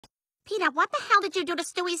Peter, what the hell did you do to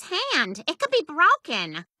Stewie's hand? It could be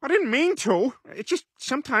broken. I didn't mean to. It just,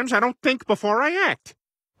 sometimes I don't think before I act.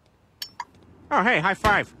 Oh, hey, high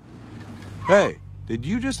five. Hey, did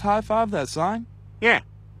you just high-five that sign? Yeah.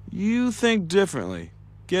 You think differently.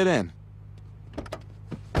 Get in.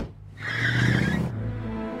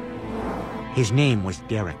 His name was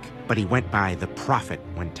Derek, but he went by the Prophet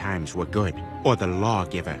when times were good, or the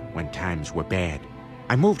Lawgiver when times were bad.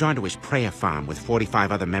 I moved onto his prayer farm with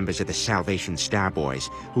 45 other members of the Salvation Star Boys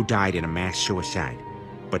who died in a mass suicide.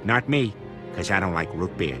 But not me, because I don't like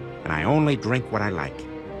root beer, and I only drink what I like.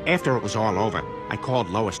 After it was all over, I called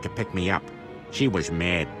Lois to pick me up. She was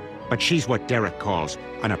mad, but she's what Derek calls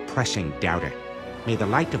an oppressing doubter. May the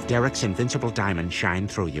light of Derek's invincible diamond shine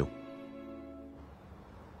through you.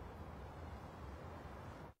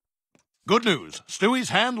 Good news. Stewie's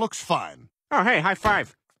hand looks fine. Oh, hey, high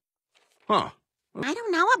five. Huh. I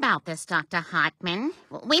don't know about this, Dr. Hartman.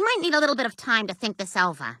 We might need a little bit of time to think this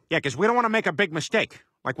over. Yeah, because we don't want to make a big mistake,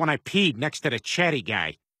 like when I peed next to the chatty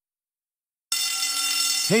guy.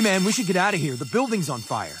 Hey, man, we should get out of here. The building's on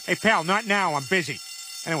fire. Hey, pal, not now. I'm busy.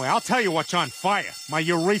 Anyway, I'll tell you what's on fire. My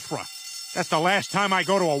urethra. That's the last time I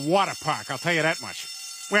go to a water park, I'll tell you that much.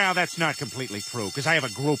 Well, that's not completely true, because I have a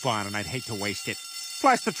Groupon and I'd hate to waste it.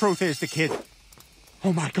 Plus, the truth is, the kid...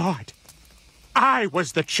 Oh, my God. I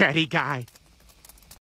was the chatty guy.